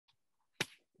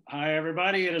Hi,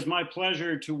 everybody. It is my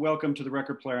pleasure to welcome to the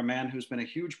record player a man who's been a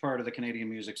huge part of the Canadian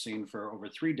music scene for over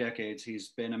 3 decades.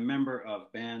 He's been a member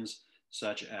of bands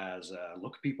such as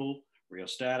Look People,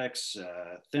 Rheostatics,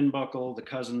 Thin Buckle, The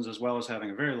Cousins, as well as having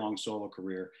a very long solo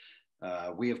career.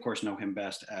 We, of course, know him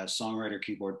best as songwriter,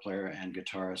 keyboard player, and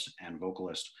guitarist and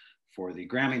vocalist for the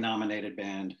Grammy-nominated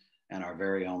band and our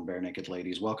very own Barenaked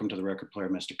Ladies. Welcome to the record player,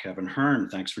 Mr. Kevin Hearn.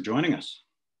 Thanks for joining us.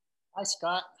 Hi,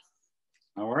 Scott.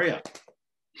 How are you?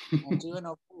 I'm doing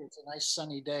okay. It's a nice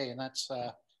sunny day, and that's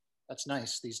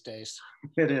nice these days.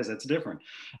 It is. It's different.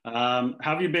 How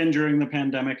have you been during the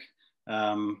pandemic?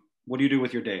 What do you do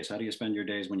with your days? How do you spend your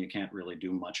days when you can't really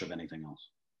do much of anything else?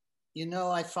 You know,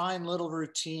 I find little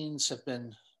routines have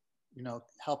been,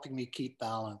 helping me keep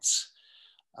balance.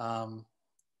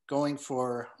 Going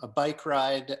for a bike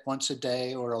ride once a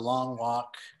day or a long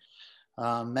walk,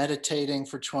 meditating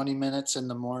for 20 minutes in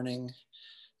the morning.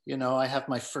 You know, I have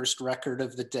my first record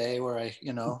of the day where I,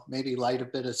 maybe light a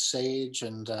bit of sage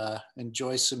and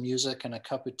enjoy some music and a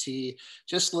cup of tea.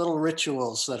 Just little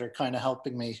rituals that are kind of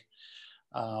helping me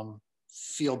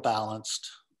feel balanced.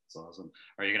 That's awesome.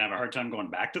 Are you gonna have a hard time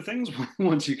going back to things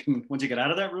once you get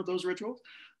out of those rituals?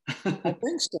 I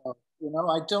think so.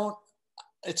 I don't.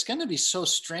 It's going to be so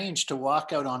strange to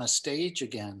walk out on a stage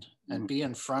again and be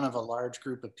in front of a large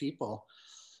group of people.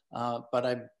 But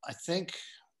I think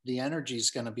the energy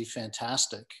is going to be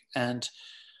fantastic. And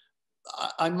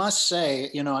I must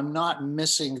say, I'm not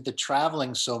missing the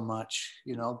traveling so much,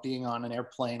 being on an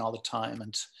airplane all the time.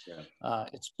 And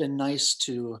it's been nice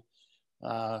to,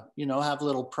 have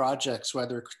little projects,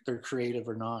 whether they're creative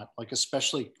or not. Like,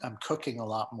 especially I'm cooking a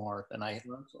lot more than I.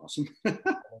 That's awesome.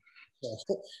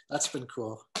 So that's been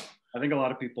cool. I think a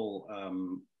lot of people,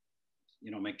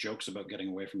 make jokes about getting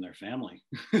away from their family.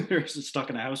 They're stuck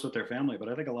in a house with their family, but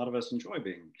I think a lot of us enjoy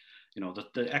being,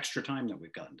 the extra time that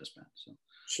we've gotten to spend. So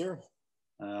sure.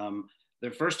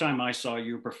 The first time I saw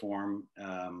you perform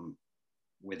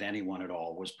with anyone at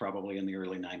all was probably in the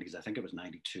early 90s. I think it was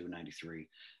 92, 93.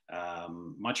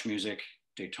 Much Music,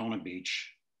 Daytona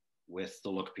Beach with the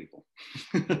Look People.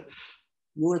 You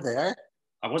were there?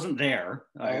 I wasn't there.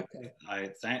 Okay.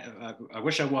 I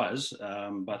wish I was,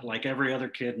 but like every other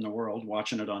kid in the world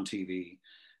watching it on TV.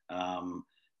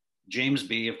 James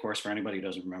B, of course, for anybody who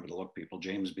doesn't remember the Look People,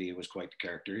 James B was quite the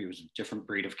character. He was a different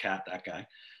breed of cat, that guy.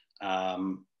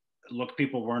 Look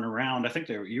People weren't around. I think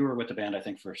you were with the band, I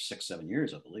think, for 6-7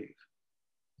 years, I believe.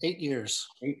 8 years.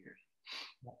 8 years.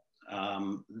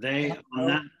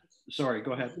 Sorry,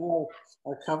 go ahead.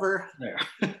 Our cover. There.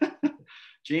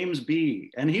 James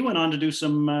B. And he went on to do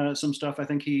some stuff. I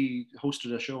think he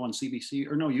hosted a show on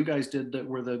CBC. Or no, you guys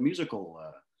were the musical.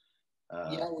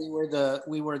 Yeah,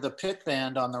 we were the pit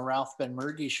band on the Ralph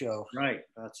Benmergui show. Right,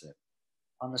 that's it.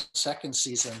 On the second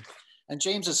season. And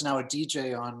James is now a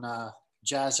DJ on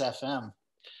Jazz FM.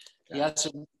 Yeah.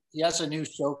 He has a new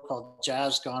show called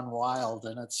Jazz Gone Wild,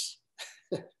 and it's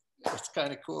it's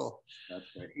kind of cool. That's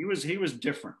right. He was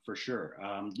different for sure.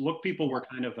 Look People were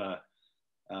kind of a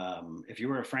if you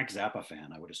were a Frank Zappa fan,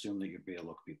 I would assume that you'd be a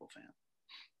Look People fan.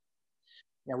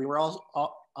 Yeah, we were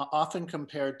all often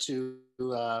compared to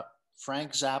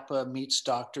Frank Zappa meets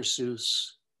Dr. Seuss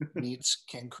meets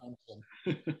King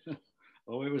Crimson.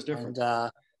 Oh, it was different.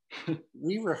 And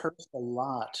we rehearsed a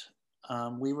lot.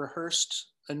 We rehearsed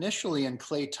initially in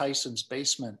Clay Tyson's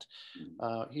basement.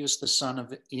 He was the son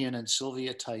of Ian and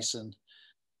Sylvia Tyson.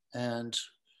 And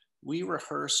we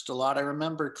rehearsed a lot. I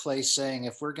remember Clay saying,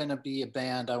 if we're going to be a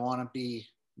band, I want to be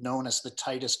known as the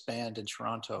tightest band in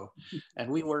Toronto.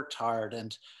 And we worked hard.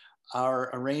 And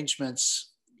our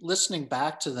arrangements, listening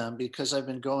back to them, because I've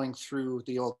been going through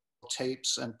the old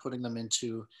tapes and putting them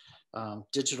into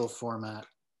digital format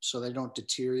so they don't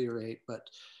deteriorate. But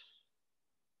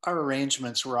our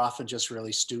arrangements were often just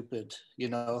really stupid.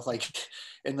 Like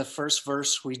in the first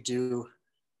verse, we do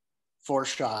 4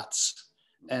 shots.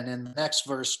 And in the next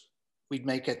verse, we'd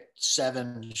make it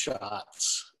 7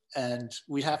 shots, and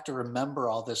we'd have to remember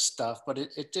all this stuff, but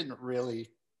it didn't really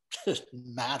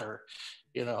matter,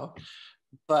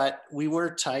 but we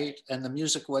were tight and the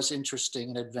music was interesting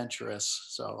and adventurous.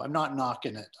 So I'm not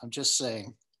knocking it. I'm just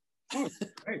saying. Oh,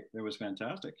 great. It was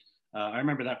fantastic. I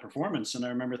remember that performance, and I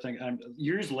remember thinking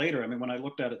years later, when I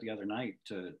looked at it the other night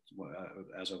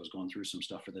as I was going through some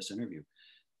stuff for this interview,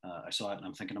 I saw it and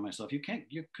I'm thinking to myself, you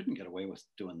couldn't get away with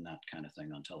doing that kind of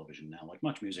thing on television now. Like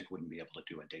Much Music wouldn't be able to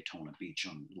do a Daytona Beach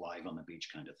live on the beach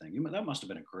kind of thing. That must have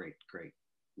been a great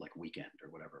like weekend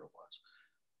or whatever it was.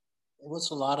 It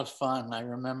was a lot of fun. I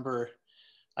remember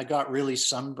I got really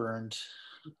sunburned.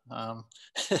 I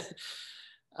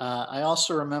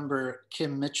also remember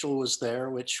Kim Mitchell was there,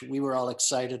 which we were all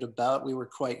excited about. We were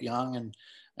quite young,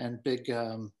 and big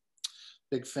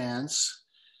fans,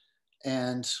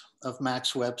 and of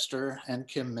Max Webster and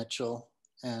Kim Mitchell.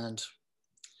 And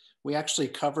we actually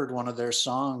covered one of their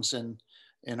songs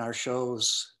in our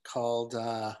shows called,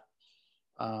 it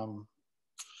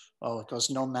goes,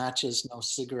 "No matches, no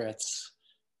cigarettes."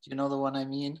 Do you know the one I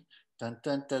mean? Dun,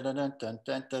 dun, dun, dun, dun,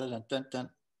 dun, dun, dun, dun, dun.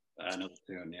 I know the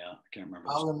tune, yeah. I can't remember.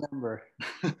 I'll remember.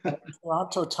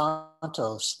 Toronto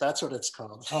Tontos, that's what it's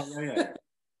called. Oh, yeah.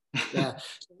 Yeah.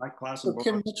 My class So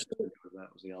Kim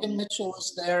Mitchell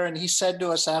was there, and he said to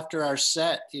us after our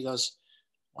set, he goes,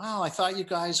 "Wow, I thought you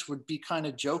guys would be kind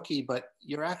of jokey, but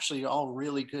you're actually all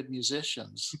really good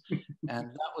musicians."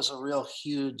 And that was a real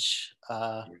huge,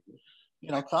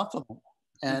 compliment.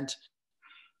 And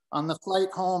on the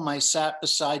flight home, I sat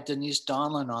beside Denise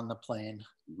Donlin on the plane.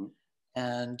 Mm-hmm.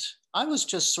 And I was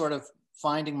just sort of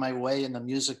finding my way in the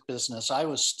music business. I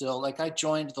was still, I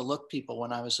joined the Look People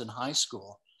when I was in high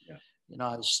school. Yeah.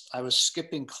 I was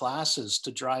skipping classes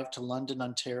to drive to London,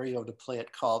 Ontario to play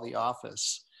at Call the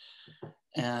Office.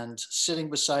 And sitting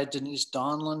beside Denise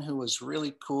Donlin, who was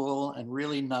really cool and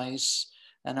really nice.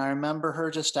 And I remember her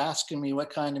just asking me what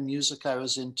kind of music I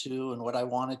was into and what I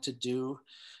wanted to do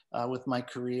with my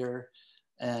career.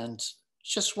 And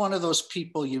just one of those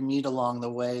people you meet along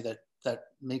the way that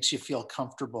makes you feel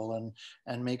comfortable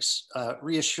and makes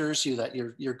reassures you that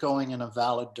you're going in a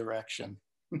valid direction.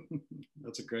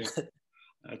 That's great.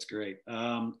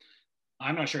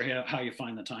 I'm not sure how you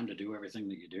find the time to do everything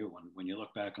that you do. When you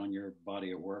look back on your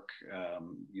body of work,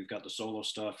 you've got the solo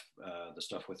stuff, the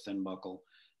stuff with Thin Buckle,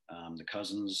 the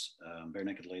Cousins,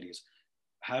 Barenaked Ladies.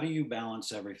 How do you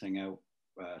balance everything out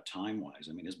time-wise?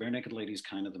 I mean, is Barenaked Ladies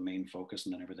kind of the main focus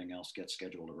and then everything else gets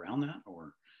scheduled around that,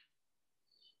 or?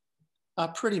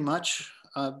 Pretty much.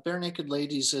 Barenaked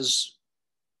Ladies is,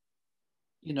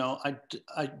 I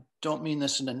don't mean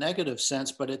this in a negative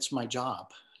sense, but it's my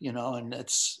job, and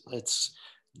that's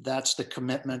the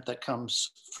commitment that comes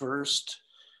first,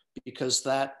 because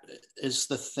that is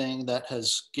the thing that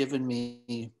has given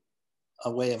me a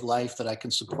way of life that I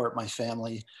can support my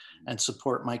family and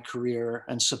support my career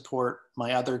and support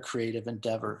my other creative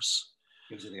endeavors.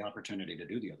 Gives you the opportunity to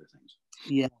do the other things.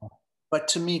 Yeah. But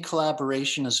to me,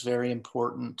 collaboration is very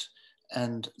important,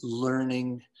 and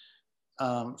learning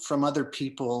from other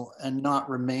people and not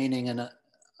remaining in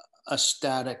a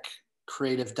static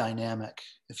creative dynamic,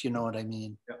 if you know what I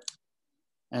mean. Yep.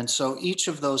 And so each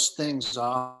of those things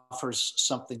offers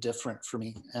something different for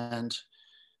me. And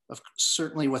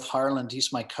certainly with Harland,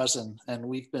 he's my cousin, and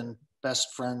we've been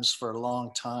best friends for a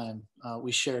long time.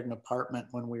 We shared an apartment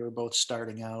when we were both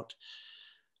starting out.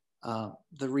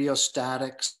 The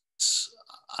Rheostatics,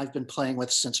 I've been playing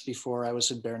with since before I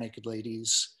was in Barenaked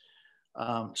Ladies.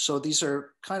 So these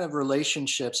are kind of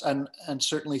relationships, and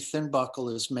certainly Thin Buckle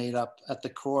is made up at the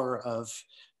core of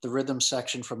the rhythm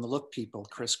section from the Look People,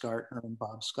 Chris Gartner and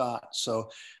Bob Scott. So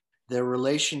they're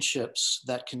relationships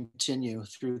that continue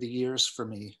through the years for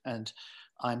me, and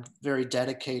I'm very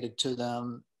dedicated to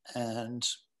them, and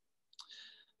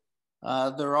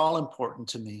they're all important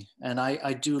to me. And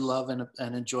I do love and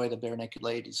enjoy the Barenaked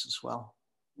Ladies as well.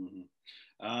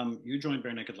 Mm-hmm. You joined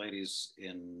Barenaked Ladies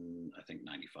in, I think,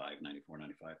 94,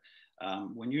 95.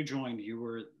 When you joined, you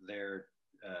were there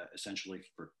essentially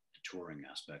for the touring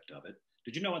aspect of it.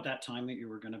 Did you know at that time that you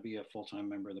were going to be a full-time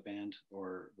member of the band,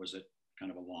 or was it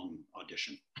kind of a long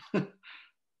audition?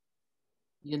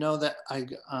 That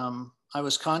I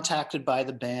was contacted by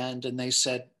the band, and they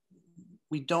said,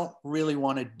 "We don't really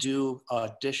want to do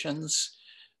auditions.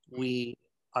 We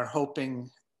are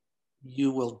hoping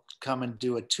you will come and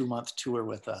do a 2-month tour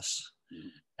with us." Mm-hmm.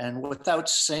 And without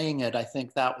saying it, I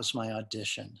think that was my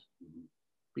audition. Mm-hmm.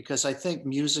 Because I think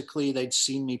musically they'd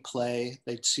seen me play.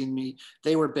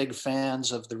 They were big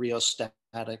fans of the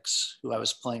Rheostatics, who I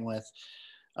was playing with.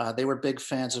 They were big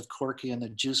fans of Corky and the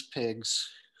Juice Pigs,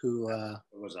 who...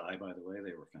 was I, by the way.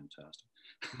 They were fantastic.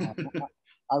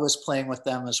 I was playing with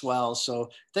them as well.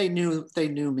 So they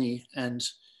knew me.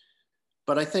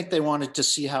 But I think they wanted to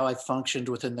see how I functioned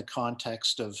within the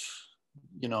context of,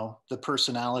 the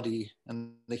personality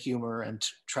and the humor and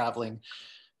traveling.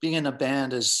 Being in a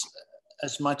band is,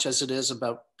 as much as it is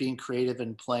about being creative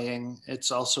and playing,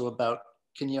 it's also about,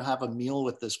 can you have a meal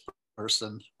with this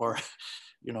person, or,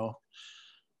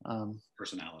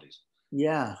 personalities.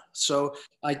 Yeah. So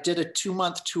I did a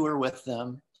 2-month tour with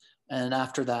them. And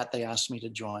after that, they asked me to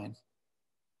join.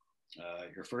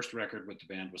 Your first record with the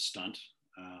band was Stunt.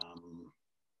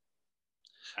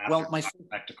 My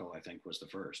Spectacle, I think, was the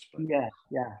first. But... Yeah.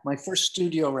 My first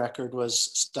studio record was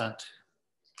Stunt.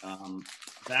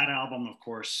 That album, of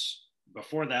course,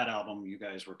 before that album, you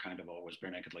guys were kind of always,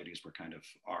 Barenaked Ladies were kind of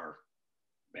our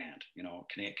band. you know,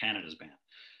 Canada's band.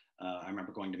 I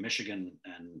remember going to Michigan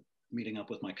and meeting up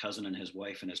with my cousin and his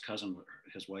wife, and his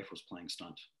wife was playing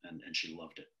stunt, and she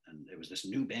loved it. And it was this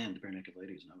new band, the Barenaked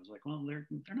Ladies, and I was like, well, they're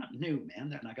not new,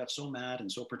 man. And I got so mad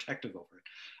and so protective over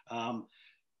it.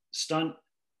 Stunt,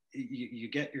 you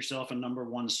get yourself a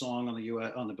 #1 song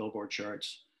on the Billboard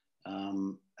charts.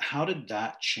 How did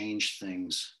that change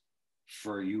things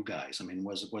for you guys? I mean,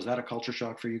 was that a culture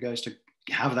shock for you guys to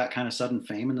have that kind of sudden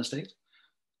fame in the States?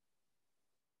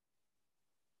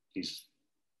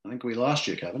 I think we lost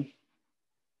you, Kevin.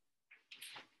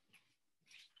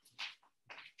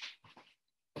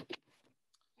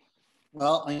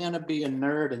 Well, I'm going to be a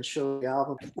nerd and show the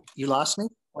album. You lost me?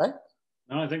 What?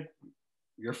 No, I think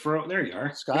you're there you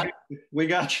are. Scott? We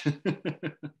got you.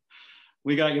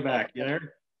 We got you back. You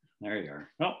there? There you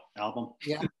are. Oh, album.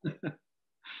 Yeah.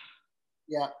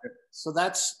 Yeah. So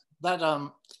that's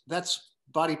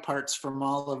Body Parts from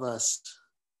All of Us.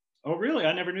 Oh, really?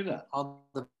 I never knew that. All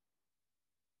the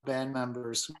band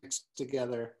members mixed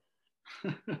together.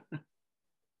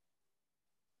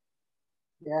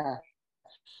 Yeah.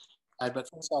 But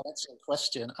first of all, that's a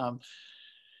question.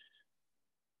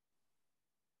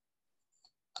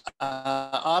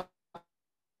 Obviously,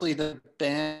 the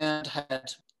band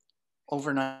had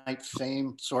overnight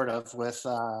fame, sort of, with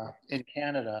in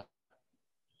Canada.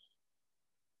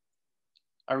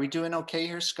 Are we doing okay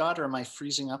here, Scott, or am I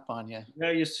freezing up on you?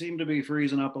 Yeah, you seem to be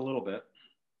freezing up a little bit.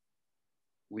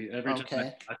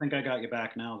 Okay. I think I got you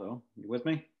back now, though. You with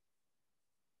me?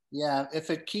 Yeah, if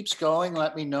it keeps going,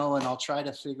 let me know, and I'll try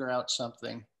to figure out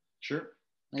something. Sure.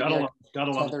 Maybe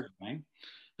Gotta love it.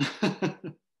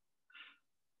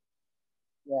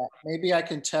 Yeah, maybe I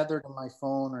can tether to my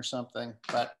phone or something,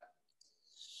 but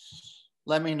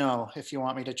let me know if you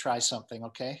want me to try something,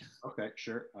 okay? Okay,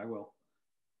 sure, I will.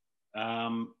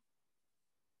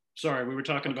 Sorry, we were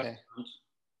talking about.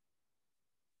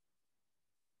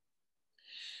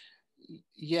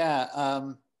 Yeah,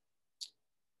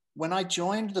 when I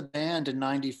joined the band in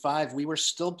 '95, we were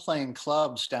still playing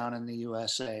clubs down in the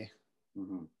USA.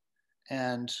 Mm-hmm.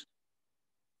 And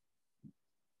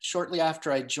shortly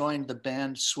after I joined, the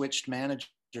band switched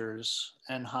managers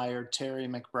and hired Terry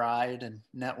McBride and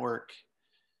Network.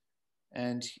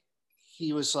 And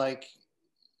he was like,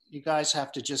 you guys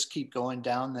have to just keep going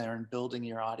down there and building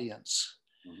your audience.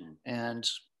 Mm-hmm. And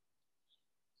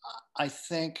I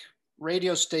think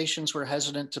radio stations were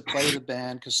hesitant to play the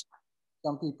band because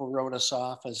some people wrote us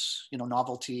off as, you know,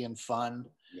 novelty and fun.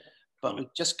 Yeah. But we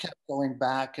just kept going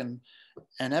back, and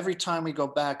every time we go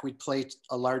back, we'd play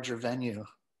a larger venue.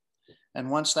 And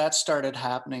once that started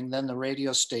happening, then the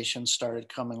radio stations started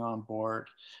coming on board.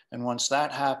 And once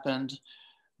that happened,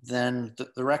 then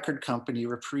the record company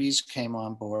Reprise came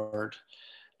on board.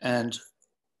 And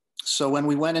so when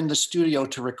we went in the studio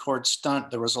to record Stunt,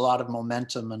 there was a lot of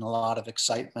momentum and a lot of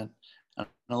excitement and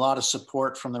a lot of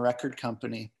support from the record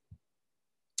company.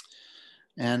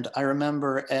 And I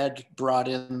remember Ed brought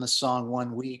in the song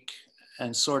one week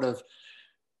and sort of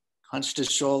hunched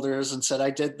his shoulders and said, I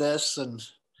did this. And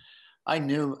I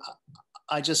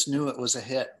just knew it was a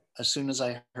hit as soon as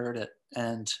I heard it.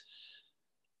 And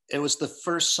it was the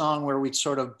first song where we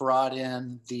sort of brought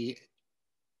in the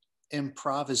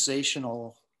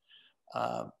improvisational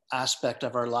aspect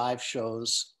of our live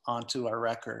shows onto our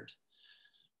record.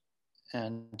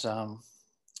 And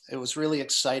it was really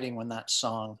exciting when that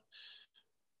song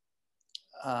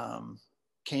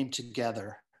came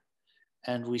together.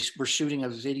 And we were shooting a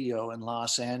video in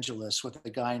Los Angeles with a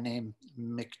guy named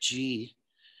McG,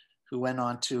 who went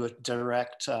on to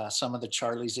direct some of the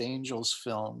Charlie's Angels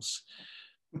films.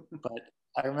 But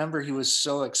I remember he was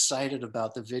so excited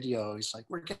about the video. He's like,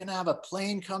 we're going to have a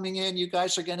plane coming in. You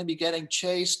guys are going to be getting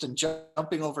chased and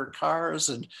jumping over cars.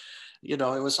 And, you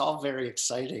know, it was all very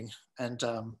exciting. And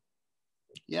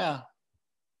yeah.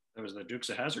 That was the Dukes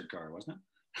of Hazzard car, wasn't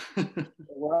it? It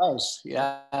was,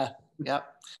 yeah. Yep.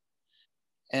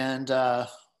 And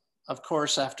of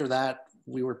course, after that,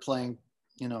 we were playing,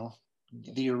 you know,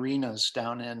 the arenas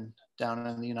down in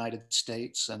the United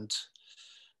States. And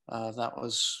that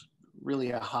was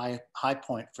really a high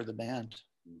point for the band.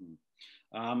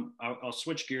 Mm-hmm. I'll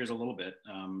switch gears a little bit,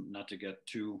 not to get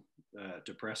too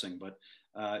depressing, but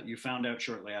you found out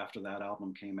shortly after that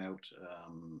album came out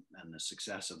and the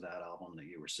success of that album that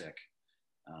you were sick.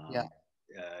 Yeah.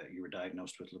 You were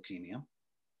diagnosed with leukemia.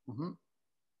 Mm-hmm.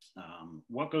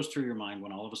 What goes through your mind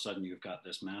when all of a sudden you've got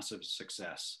this massive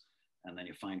success and then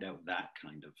you find out that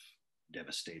kind of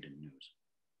devastating news?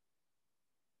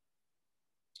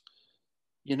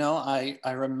 You know, I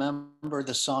remember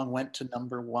the song went to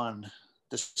 #1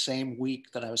 the same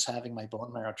week that I was having my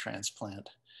bone marrow transplant.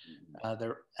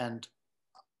 Mm-hmm. And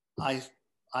I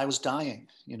I was dying.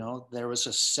 You know, there was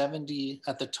a 70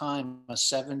 at the time, a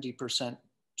 70%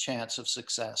 chance of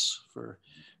success for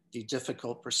the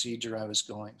difficult procedure I was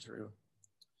going through.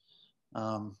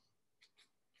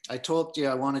 I told you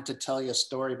I wanted to tell you a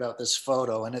story about this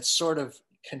photo, and it sort of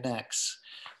connects.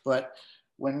 But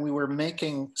when we were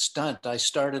making Stunt, I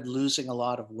started losing a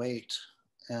lot of weight.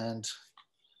 And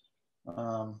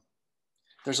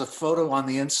there's a photo on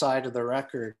the inside of the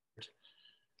record,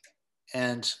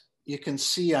 and you can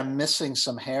see I'm missing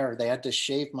some hair. They had to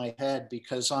shave my head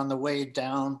because on the way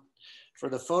down for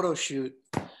the photo shoot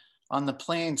on the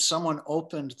plane, someone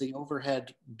opened the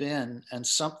overhead bin and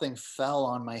something fell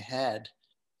on my head,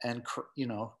 and, you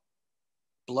know,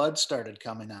 blood started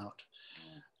coming out.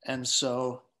 And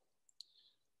so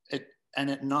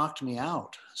it knocked me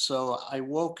out. So I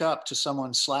woke up to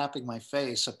someone slapping my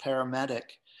face, a paramedic,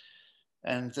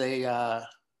 and they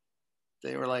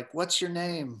were like, "What's your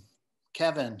name?"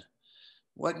 "Kevin."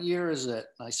 "What year is it?"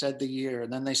 I said the year.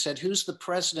 And then they said, "Who's the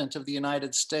president of the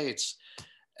United States?"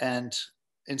 And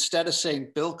instead of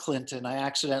saying Bill Clinton, I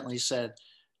accidentally said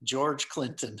George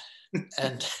Clinton.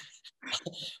 And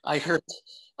I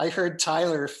heard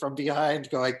Tyler from behind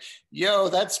going, "Yo,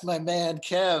 that's my man,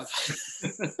 Kev."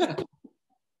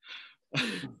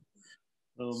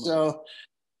 So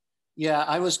yeah,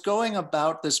 I was going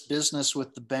about this business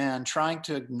with the band, trying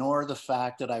to ignore the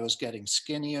fact that I was getting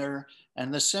skinnier,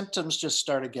 and the symptoms just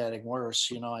started getting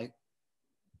worse. You know,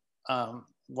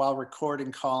 while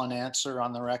recording Call and Answer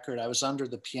on the record, I was under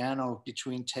the piano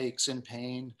between takes in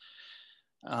pain.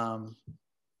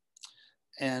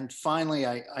 And finally,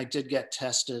 I did get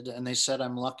tested, and they said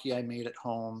I'm lucky I made it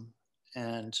home.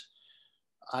 And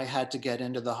I had to get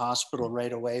into the hospital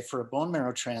right away for a bone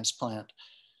marrow transplant.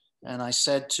 And I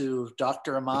said to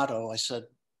Dr. Amato, I said,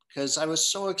 because I was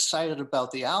so excited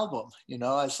about the album, you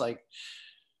know, I was like,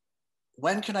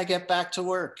 when can I get back to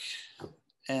work?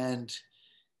 And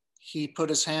he put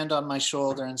his hand on my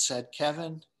shoulder and said,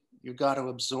 "Kevin, you got to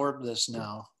absorb this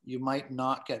now. You might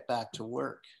not get back to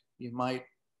work. You might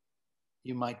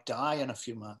die in a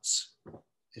few months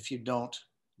if you don't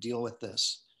deal with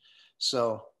this."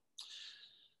 So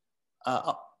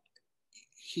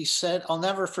he said, I'll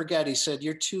never forget, he said,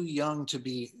 "You're too young to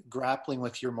be grappling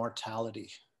with your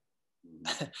mortality."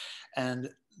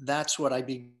 And that's what I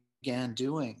began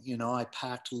doing. You know, I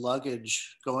packed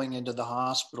luggage going into the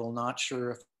hospital, not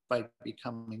sure if I'd be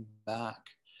coming back.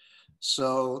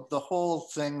 So the whole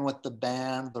thing with the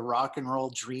band, the rock and roll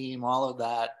dream, all of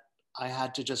that, I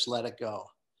had to just let it go.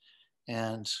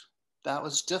 And that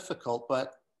was difficult,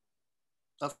 but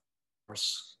of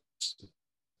course,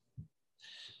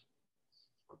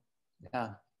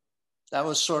 yeah, that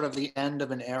was sort of the end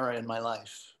of an era in my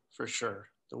life, for sure.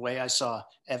 The way I saw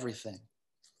everything.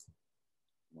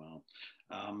 Wow.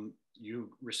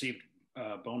 You received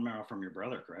bone marrow from your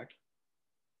brother, correct?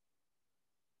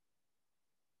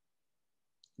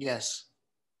 Yes.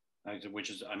 Which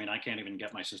is, I mean, I can't even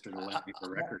get my sister to lend me the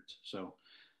records. So.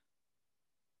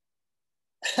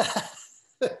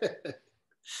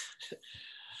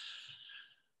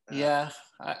 Yeah,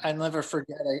 I never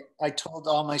forget. I told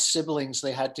all my siblings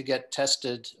they had to get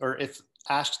tested, or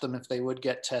asked them if they would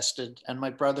get tested. And my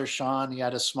brother Sean, he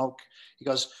had a smoke. He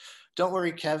goes, "Don't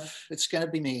worry, Kev, it's going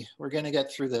to be me. We're going to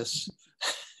get through this."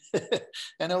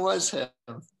 And it was him.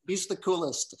 He's the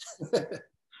coolest.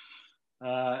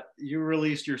 You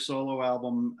released your solo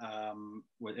album.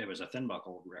 It was a Thin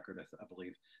Buckle record, I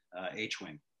believe,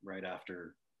 H-Wing, right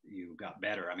after you got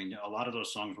better. I mean, a lot of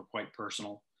those songs were quite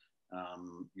personal.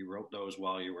 You wrote those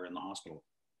while you were in the hospital.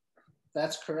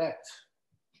 That's correct.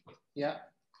 Yeah.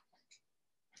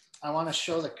 I want to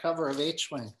show the cover of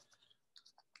H-Wing.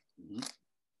 Mm-hmm.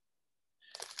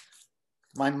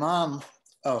 My mom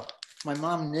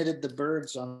knitted the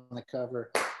birds on the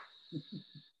cover.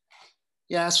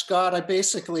 Yeah, Scott, I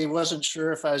basically wasn't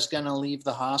sure if I was going to leave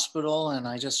the hospital, and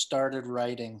I just started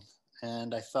writing.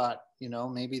 And I thought, you know,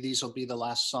 maybe these will be the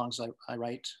last songs I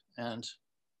write. And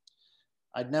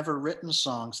I'd never written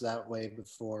songs that way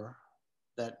before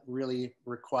that really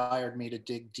required me to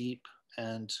dig deep.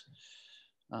 And,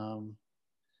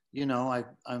 you know,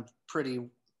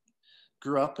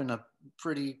 grew up in a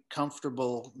pretty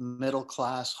comfortable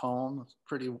middle-class home,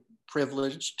 pretty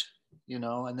privileged, you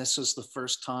know, and this was the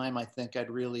first time I think I'd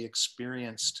really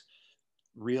experienced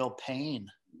real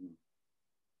pain.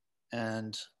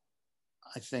 And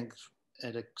I think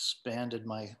it expanded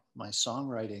my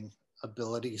songwriting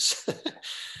abilities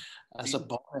as a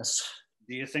bonus.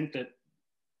 Do you think that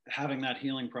having that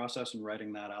healing process and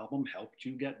writing that album helped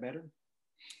you get better?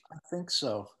 I think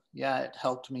so. Yeah, it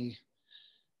helped me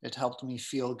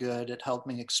feel good. It helped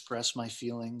me express my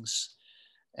feelings.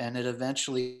 And it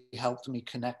eventually helped me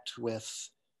connect with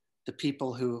the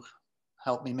people who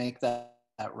helped me make that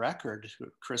record,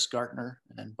 Chris Gartner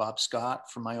and Bob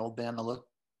Scott from my old band, The Look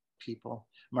People,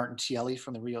 Martin Tielli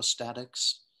from the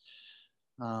Rheostatics,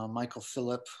 Michael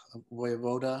Phillip of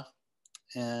Voivoda,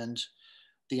 and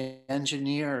the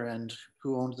engineer and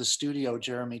who owned the studio,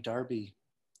 Jeremy Darby,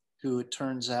 who it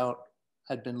turns out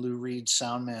had been Lou Reed's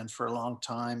sound man for a long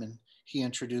time, and he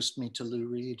introduced me to Lou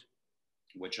Reed.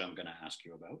 Which I'm going to ask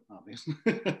you about, obviously.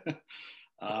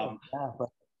 Yeah, but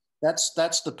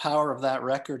that's the power of that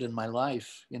record in my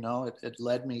life. You know, it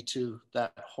led me to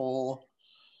that whole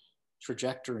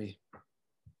trajectory.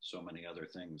 So many other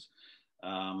things.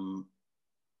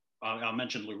 I'll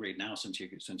mention Lou Reed now, since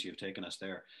you've taken us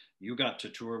there. You got to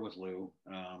tour with Lou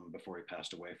before he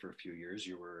passed away for a few years.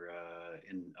 You were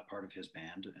in a part of his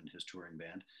band and his touring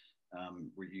band.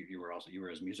 You were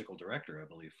his musical director, I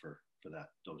believe, for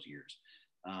those years.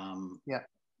 Yeah.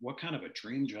 What kind of a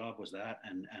dream job was that?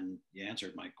 And you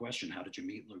answered my question, how did you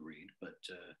meet Lou Reed? But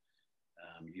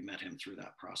you met him through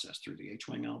that process, through the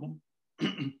H-Wing album?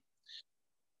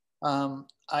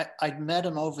 I'd met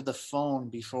him over the phone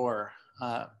before.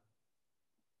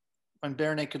 When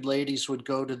Barenaked Ladies would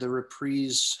go to the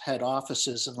Reprise head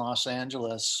offices in Los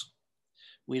Angeles,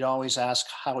 we'd always ask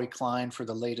Howie Klein for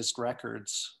the latest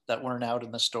records that weren't out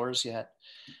in the stores yet.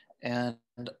 And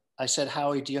I said,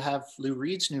 Howie, do you have Lou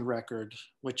Reed's new record,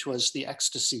 which was the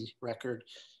Ecstasy record?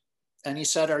 And he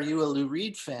said, are you a Lou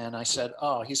Reed fan? I said,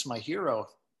 oh, he's my hero.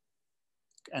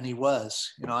 And he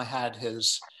was. You know, I had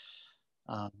his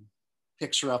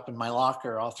picture up in my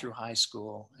locker all through high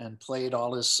school and played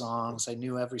all his songs. I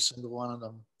knew every single one of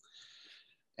them.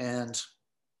 And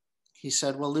he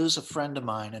said, well, Lou's a friend of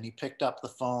mine. And he picked up the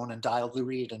phone and dialed Lou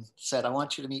Reed and said, I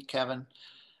want you to meet Kevin.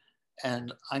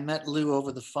 And I met Lou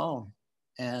over the phone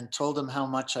and told him how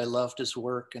much I loved his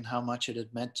work and how much it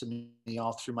had meant to me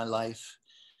all through my life.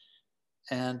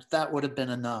 And that would have been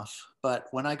enough. But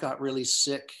when I got really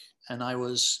sick, and I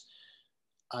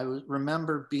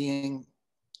remember being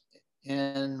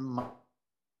in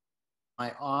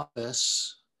my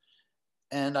office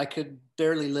and I could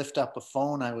barely lift up a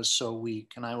phone. I was so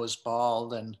weak and I was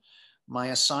bald, and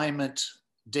my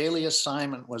daily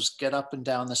assignment was get up and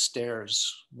down the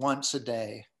stairs once a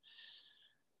day.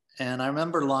 And I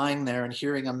remember lying there and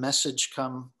hearing a message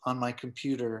come on my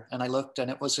computer, and I looked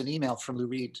and it was an email from Lou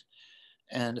Reed,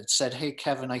 and it said, hey,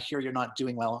 Kevin, I hear you're not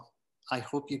doing well. I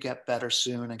hope you get better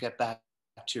soon and get back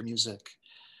to your music.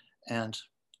 And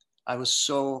I was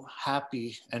so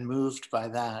happy and moved by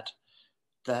that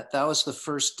was the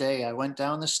first day. I went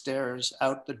down the stairs,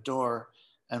 out the door,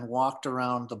 and walked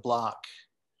around the block.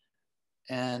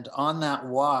 And on that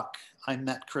walk, I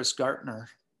met Chris Gartner,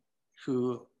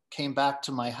 who came back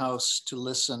to my house to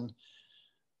listen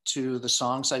to the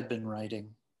songs I'd been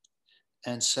writing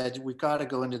and said, we got to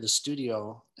go into the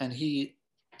studio. And he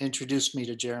introduced me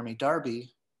to Jeremy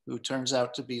Darby, who turns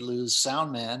out to be Lou's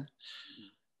sound man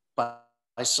by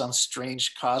some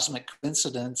strange cosmic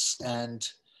coincidence, and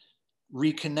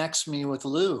reconnects me with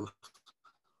Lou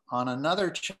on another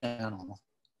channel.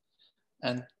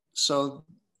 And so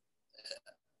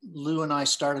Lou and I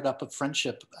started up a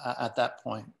friendship at that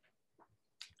point.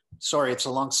 Sorry, it's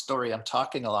a long story. I'm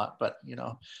talking a lot, but you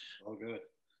know. All good.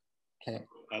 Okay.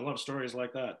 I love stories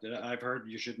like that. I've heard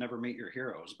you should never meet your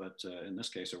heroes, but in this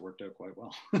case, it worked out quite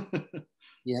well.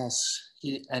 Yes,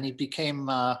 he became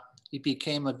a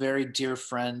very dear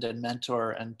friend and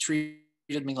mentor, and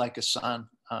treated me like a son.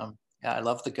 Yeah, I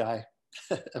love the guy.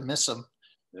 I miss him.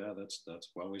 Yeah, that's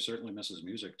well, we certainly miss his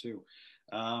music too.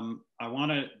 I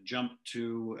want to jump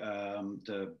to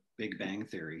the Big Bang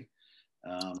Theory.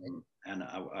 And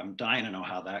I'm dying to know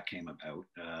how that came about.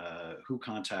 Who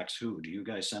contacts who? Do you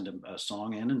guys send a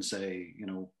song in and say, you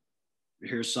know,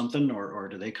 here's something, or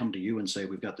do they come to you and say,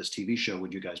 we've got this TV show,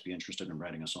 would you guys be interested in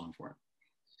writing a song for it?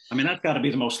 I mean, that's got to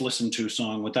be the most listened to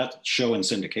song with that show in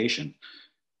syndication.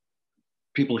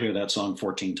 People hear that song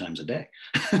 14 times a day.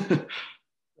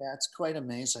 Yeah, it's quite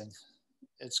amazing.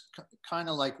 It's kind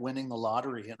of like winning the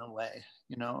lottery in a way,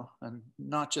 you know, and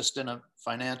not just in a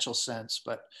financial sense,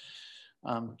 but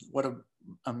what an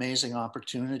amazing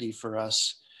opportunity for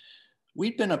us.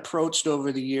 We've been approached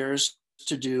over the years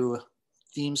to do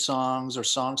theme songs or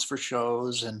songs for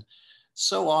shows, and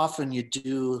so often you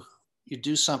do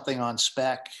something on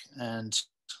spec and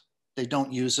they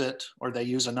don't use it, or they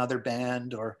use another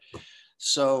band, or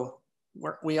so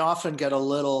we often get a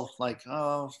little like,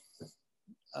 a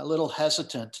little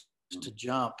hesitant to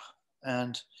jump.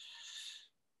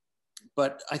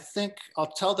 But I think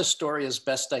I'll tell the story as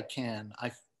best I can.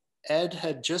 Ed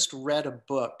had just read a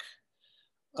book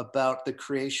about the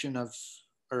creation of,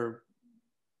 or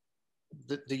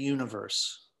the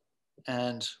universe.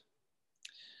 And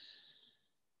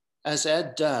as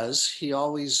Ed does, he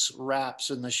always raps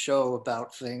in the show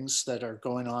about things that are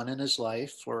going on in his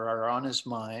life or are on his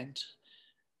mind.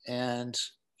 And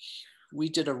we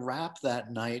did a rap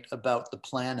that night about the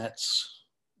planets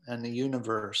and the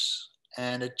universe.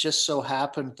 And it just so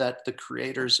happened that the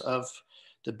creators of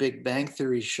the Big Bang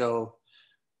Theory show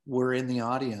were in the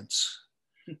audience.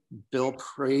 Bill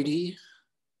Prady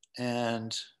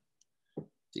and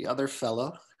the other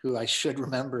fellow, who I should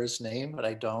remember his name, but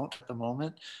I don't at the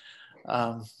moment.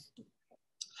 I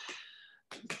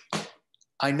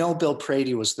know Bill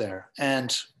Prady was there,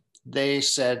 and they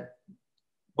said,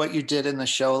 what you did in the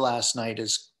show last night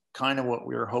is kind of what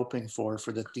we were hoping for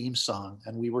the theme song,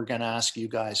 and we were going to ask you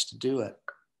guys to do it.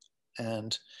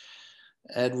 And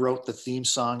Ed wrote the theme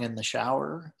song in the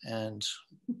shower, and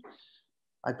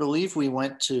I believe we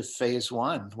went to phase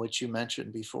 1, which you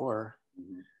mentioned before,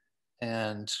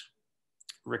 and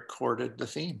recorded the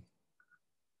theme.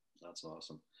 That's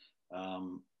awesome.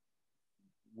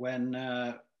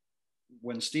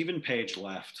 When Stephen Page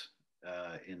left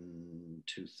in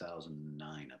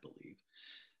 2009, I believe,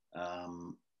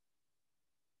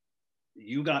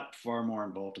 you got far more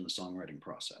involved in the songwriting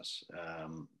process.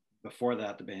 Before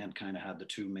that, the band kind of had the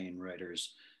two main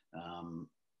writers.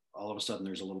 All of a sudden,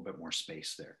 there's a little bit more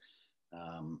space there.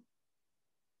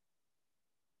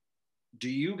 Do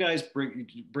you guys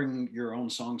bring your own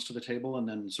songs to the table and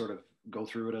then sort of go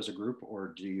through it as a group,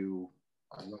 or do you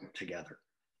work together?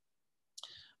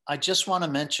 I just want to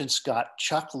mention, Scott,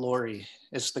 Chuck Lorre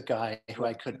is the guy who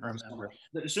I couldn't remember.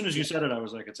 As soon as you said it, I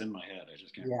was like, it's in my head. I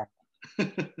just can't.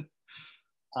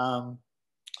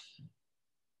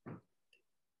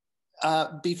 Yeah.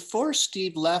 Before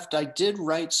Steve left, I did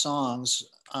write songs.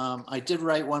 I did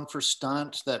write one for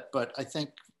Stunt, but I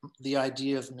think the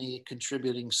idea of me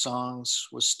contributing songs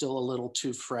was still a little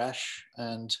too fresh.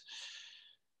 And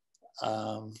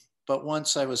but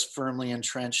once I was firmly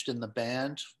entrenched in the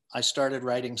band, I started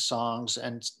writing songs,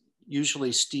 and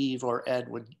usually Steve or Ed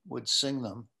would sing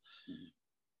them.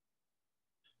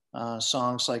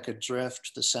 Songs like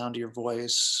Adrift, The Sound of Your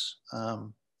Voice.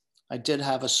 I did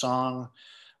have a song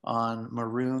on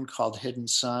Maroon called Hidden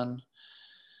Sun.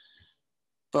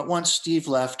 But once Steve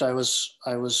left, I was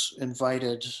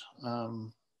invited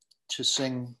to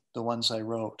sing the ones I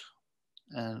wrote.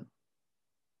 And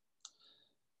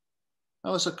that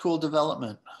was a cool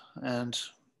development. And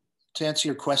to answer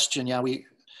your question, yeah,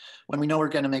 when we know we're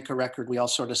going to make a record, we all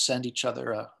sort of send each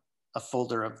other a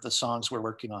folder of the songs we're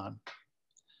working on.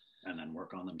 And then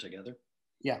work on them together?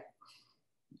 Yeah.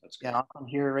 That's good. Yeah, I'm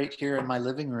here, right here in my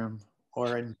living room,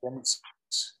 or in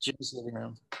Jim's living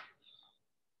room.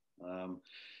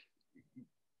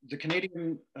 The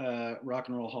Canadian Rock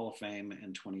and Roll Hall of Fame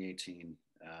in 2018,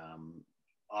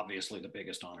 obviously the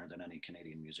biggest honor that any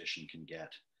Canadian musician can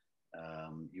get.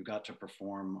 You got to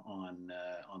perform on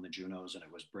the Junos, and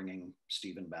it was bringing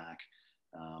Stephen back,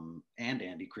 and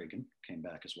Andy Cregan came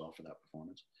back as well for that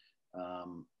performance.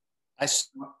 I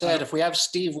said, if we have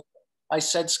Steve, I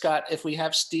said, Scott, if we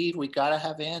have Steve, we got to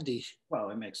have Andy. Well,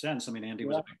 it makes sense. I mean, Andy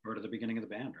was a big part of the beginning of the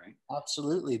band, right?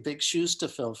 Absolutely. Big shoes to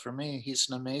fill for me. He's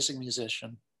an amazing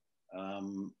musician.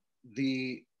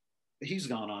 He's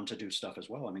gone on to do stuff as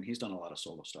well. I mean, he's done a lot of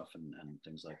solo stuff and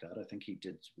things like that. I think he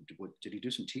did he do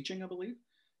some teaching, I believe?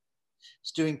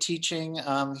 He's doing teaching.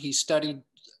 He studied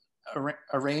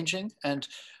arranging. And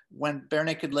when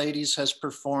Barenaked Ladies has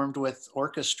performed with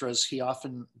orchestras, he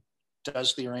often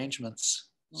does the arrangements.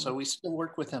 Oh. So we still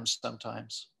work with him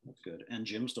sometimes. That's good. And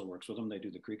Jim still works with him. They do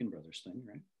the Cregan Brothers thing,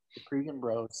 right? The Cregan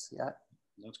Bros, yeah.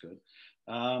 That's good.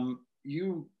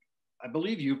 I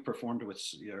believe you've performed with,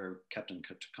 or kept in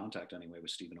contact anyway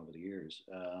with Stephen over the years.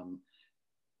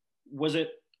 Was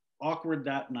it awkward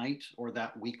that night or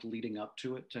that week leading up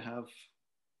to it to have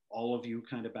all of you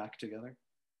kind of back together?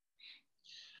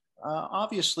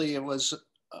 Obviously, it was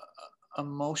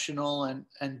emotional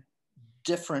and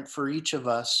different for each of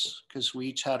us, because we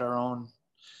each had our own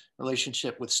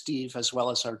relationship with Steve as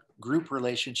well as our group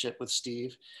relationship with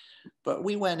Steve. But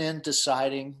we went in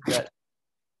deciding that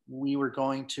we were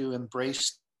going to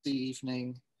embrace the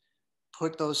evening,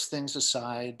 put those things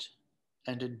aside,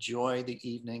 and enjoy the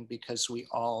evening, because we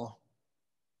all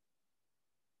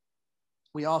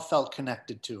felt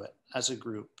connected to it as a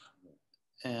group,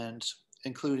 and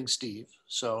including Steve.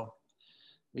 So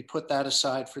we put that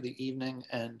aside for the evening,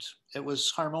 and it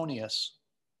was harmonious.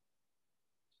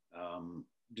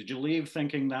 Did you leave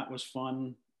thinking that was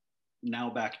fun, now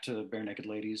back to Barenaked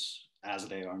Ladies as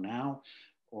they are now?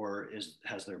 Or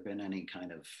has there been any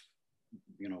kind of,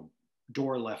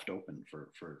 door left open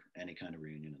for any kind of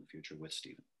reunion in the future with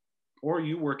Stephen? or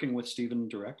you working with Stephen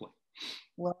directly?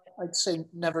 Well, I'd say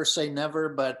never,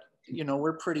 but you know,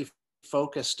 we're pretty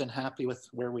focused and happy with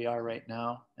where we are right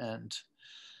now. And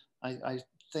I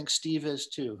think Steve is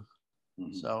too.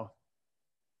 Mm-hmm. So,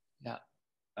 yeah.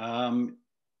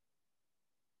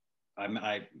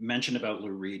 I mentioned about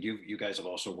Lou Reed. You guys have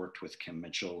also worked with Kim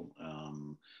Mitchell.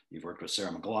 You've worked with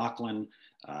Sarah McLachlan.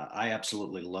 I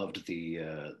absolutely loved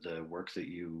the work that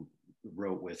you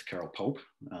wrote with Carol Pope,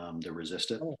 the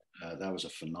Resist It. That was a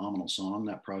phenomenal song.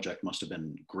 That project must have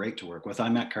been great to work with. I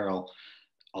met Carol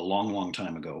a long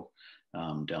time ago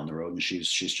down the road, and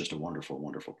she's just a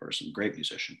wonderful person, great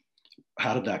musician.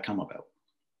 How did that come about?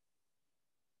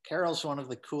 Carol's one of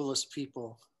the coolest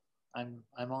people. I'm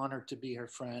honored to be her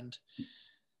friend.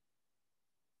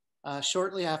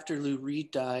 Shortly after Lou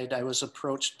Reed died, I was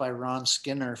approached by Ron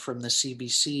Skinner from the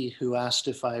CBC, who asked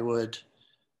if I would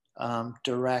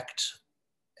direct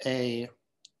a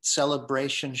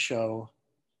celebration show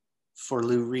for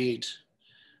Lou Reed,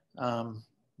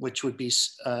 which would be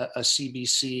a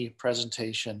CBC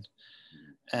presentation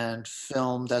and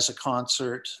filmed as a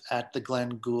concert at the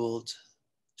Glenn Gould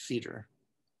Theater.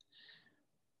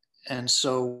 And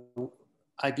so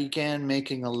I began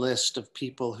making a list of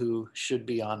people who should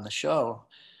be on the show.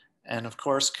 And of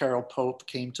course, Carol Pope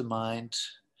came to mind.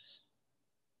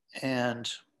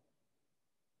 And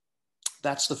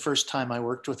that's the first time I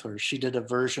worked with her. She did a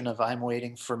version of I'm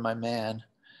Waiting for My Man.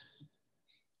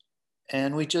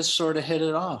 And we just sort of hit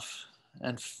it off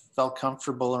and felt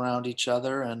comfortable around each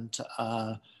other. And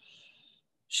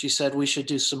she said we should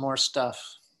do some more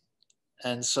stuff.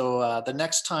 And so the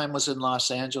next time was in Los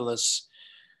Angeles.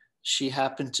 She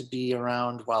happened to be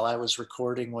around while I was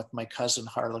recording with my cousin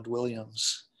Harlan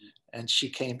Williams. And she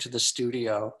came to the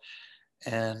studio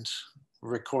and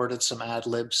recorded some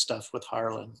ad-lib stuff with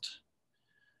Harlan.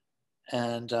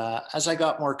 And as I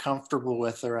got more comfortable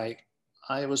with her,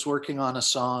 I was working on a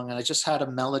song and I just had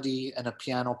a melody and a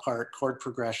piano part, chord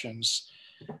progressions.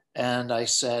 And I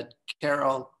said,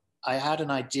 Carol, I had an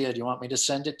idea. Do you want me to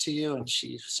send it to you? And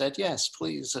she said, yes,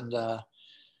 please. And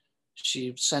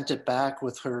she sent it back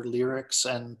with her lyrics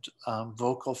and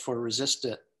vocal for Resist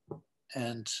It.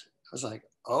 And I was like,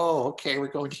 oh, okay, we're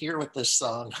going here with this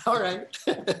song. All right.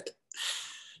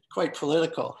 Quite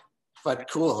political, but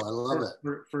cool. I love it.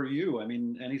 For you, I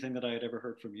mean, anything that I had ever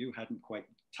heard from you hadn't quite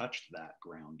touched that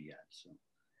ground yet. So.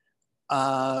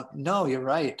 No, you're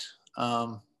right.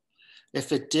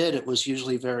 If it did, it was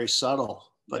usually very subtle.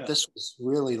 But this was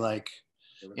really like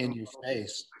in your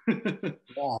face.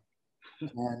 Yeah.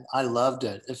 And I loved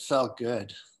it. It felt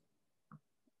good.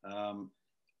 I'm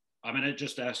going to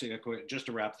just ask you just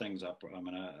to wrap things up. I'm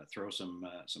going to throw some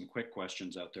quick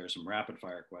questions out there, some rapid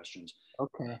fire questions.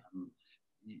 Okay.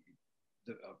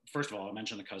 First of all, I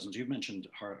mentioned the cousins. You've mentioned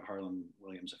Harlan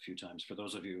Williams a few times. For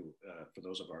those of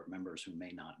our members who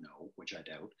may not know, which I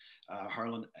doubt,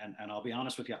 Harlan, and I'll be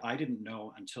honest with you, I didn't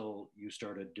know until you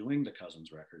started doing the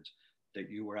cousins records that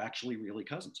you were actually really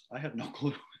cousins. I had no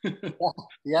clue.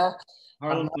 Yeah.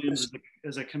 Harlan Williams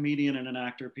is a comedian and an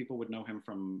actor. People would know him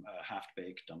from Half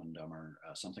Baked, Dumb and Dumber,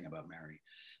 Something About Mary.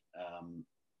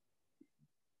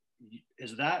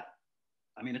 Is that,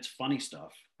 I mean, it's funny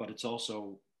stuff, but it's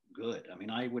also good. I mean,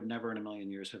 I would never in a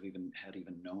million years have even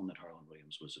known that Harlan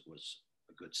Williams was a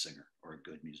good singer or a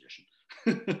good musician.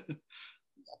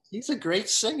 He's a great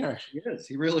singer. He is.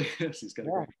 He really is. He's got a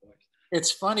great voice.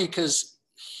 It's funny because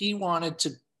he wanted to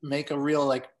make a real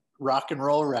like rock and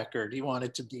roll record. He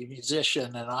wanted to be a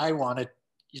musician, and I wanted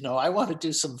to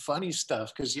do some funny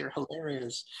stuff because you're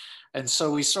hilarious. And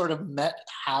so we sort of met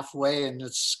halfway, and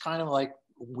it's kind of like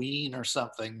Ween or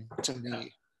something to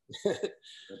me.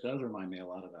 It does remind me a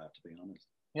lot of that, to be honest.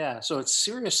 Yeah, so it's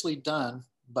seriously done,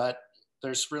 but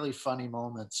there's really funny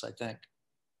moments, I think.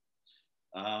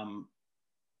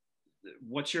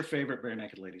 What's your favorite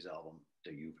Barenaked Ladies album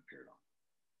that you've appeared on?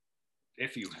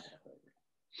 If you have a favorite.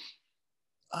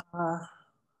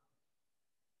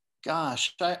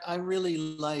 Gosh, I really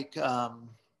like I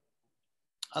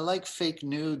like Fake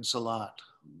Nudes a lot,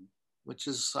 which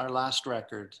is our last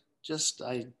record. Just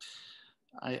I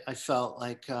felt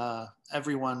like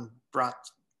everyone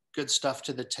brought good stuff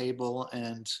to the table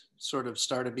and sort of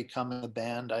started becoming the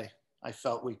band I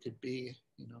felt we could be,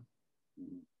 you know.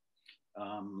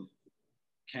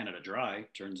 Canada Dry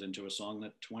turns into a song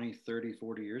that 20, 30,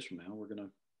 40 years from now,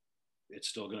 it's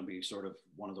still going to be sort of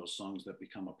one of those songs that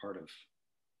become a part of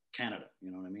Canada.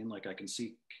 You know what I mean? Like I can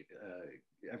see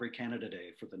every Canada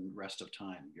Day for the rest of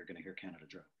time, you're going to hear Canada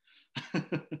Dry.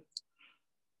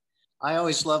 I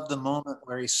always love the moment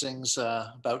where he sings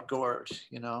about Gord,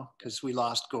 you know, because we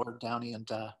lost Gord Downey, and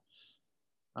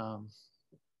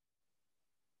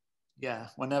Yeah,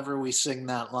 whenever we sing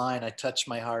that line, I touch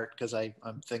my heart because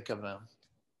I'm thinking of him.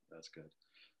 That's good.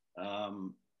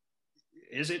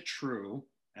 Is it true,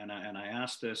 and I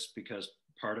ask this because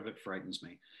part of it frightens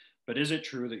me, but is it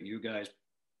true that you guys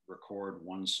record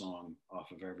one song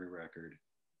off of every record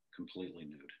completely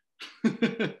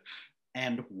nude?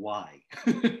 And why?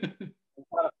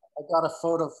 I got a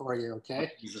photo for you,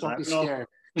 okay? Don't be scared.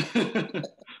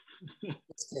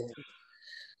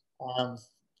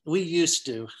 We used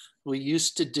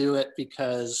to do it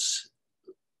because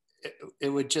it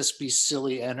would just be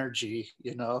silly energy,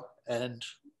 you know. And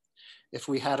if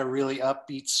we had a really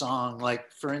upbeat song,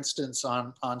 like for instance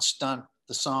on Stunt,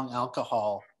 the song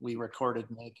Alcohol, we recorded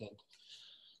naked.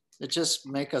 It just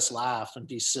make us laugh and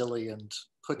be silly and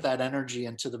put that energy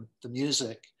into the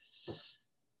music.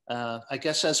 I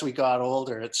guess as we got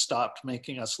older, it stopped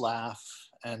making us laugh,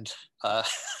 and it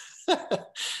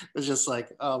was just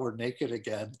like, oh, we're naked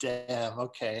again. Damn,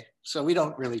 okay. So we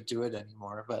don't really do it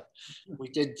anymore, but we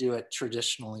did do it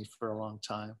traditionally for a long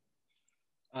time.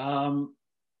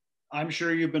 I'm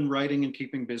sure you've been writing and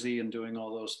keeping busy and doing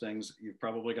all those things. You've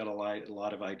probably got a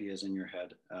lot of ideas in your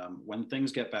head. When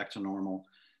things get back to normal,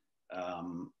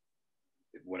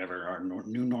 whatever our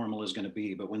new normal is going to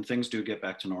be, but when things do get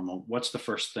back to normal, what's the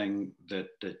first thing that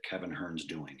Kevin Hearn's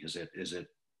doing? Is it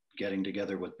getting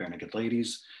together with Barenaked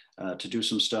Ladies to do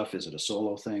some stuff? Is it a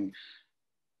solo thing?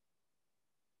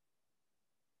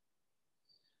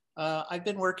 I've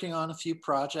been working on a few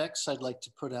projects I'd like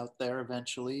to put out there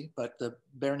eventually, but the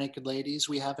Barenaked Ladies,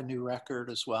 we have a new record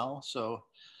as well. So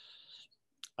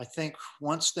I think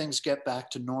once things get back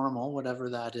to normal, whatever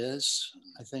that is,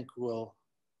 I think we'll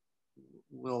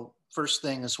first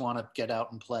thing is want to get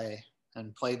out and play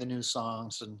the new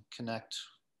songs and connect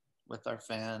with our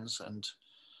fans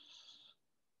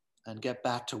and get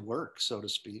back to work, so to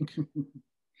speak.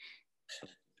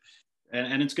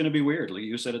 And it's going to be weird. Like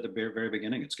you said at the very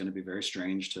beginning, it's going to be very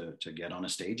strange to get on a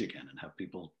stage again and have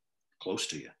people close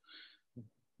to you.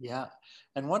 Yeah.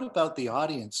 And what about the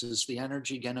audience? Is the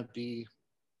energy going to be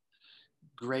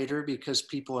greater because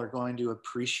people are going to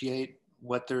appreciate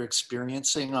what they're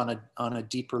experiencing on a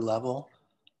deeper level?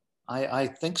 I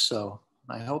think so.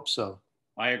 I hope so.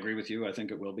 I agree with you. I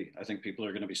think it will be. I think people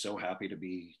are going to be so happy to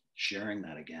be sharing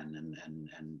that again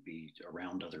and be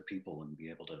around other people and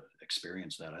be able to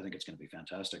experience that. I think it's going to be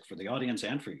fantastic for the audience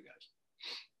and for you guys.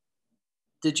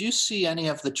 Did you see any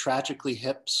of the Tragically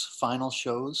Hip's final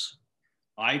shows?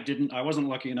 I didn't. I wasn't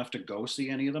lucky enough to go see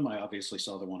any of them. I obviously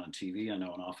saw the one on TV. I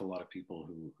know an awful lot of people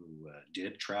who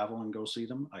did travel and go see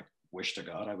them. I wish to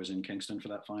God I was in Kingston for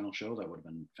that final show. That would have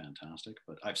been fantastic.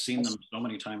 But I've seen them so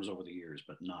many times over the years,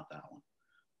 but not that one.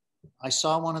 I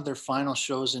saw one of their final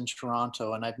shows in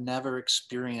Toronto, and I've never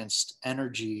experienced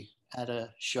energy at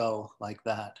a show like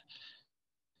that.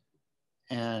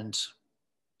 And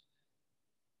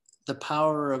the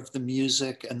power of the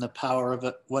music and the power of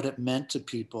it, what it meant to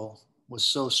people was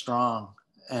so strong.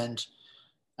 And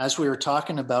as we were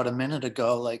talking about a minute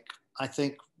ago, like, I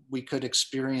think we could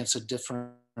experience a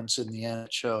difference in the end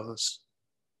it shows.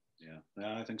 Yeah,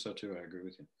 I think so too. I agree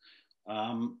with you.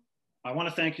 I want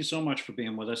to thank you so much for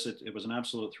being with us. It was an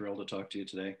absolute thrill to talk to you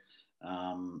today.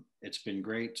 It's been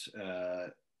great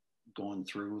going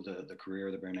through the career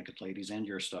of the Barenaked Ladies and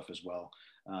your stuff as well.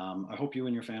 I hope you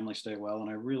and your family stay well,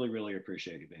 and I really, really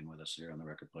appreciate you being with us here on the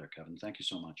Record Player, Kevin. Thank you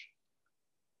so much.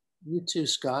 You too,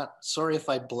 Scott. Sorry if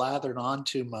I blathered on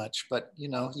too much, but you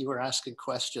know, you were asking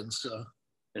questions, so.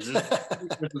 This is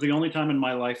the only time in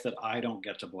my life that I don't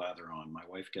get to blather on. My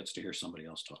wife gets to hear somebody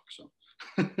else talk. So.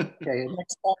 Okay,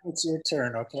 next time it's your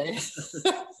turn, okay?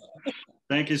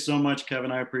 Thank you so much,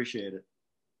 Kevin. I appreciate it.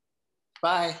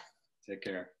 Bye. Take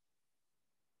care.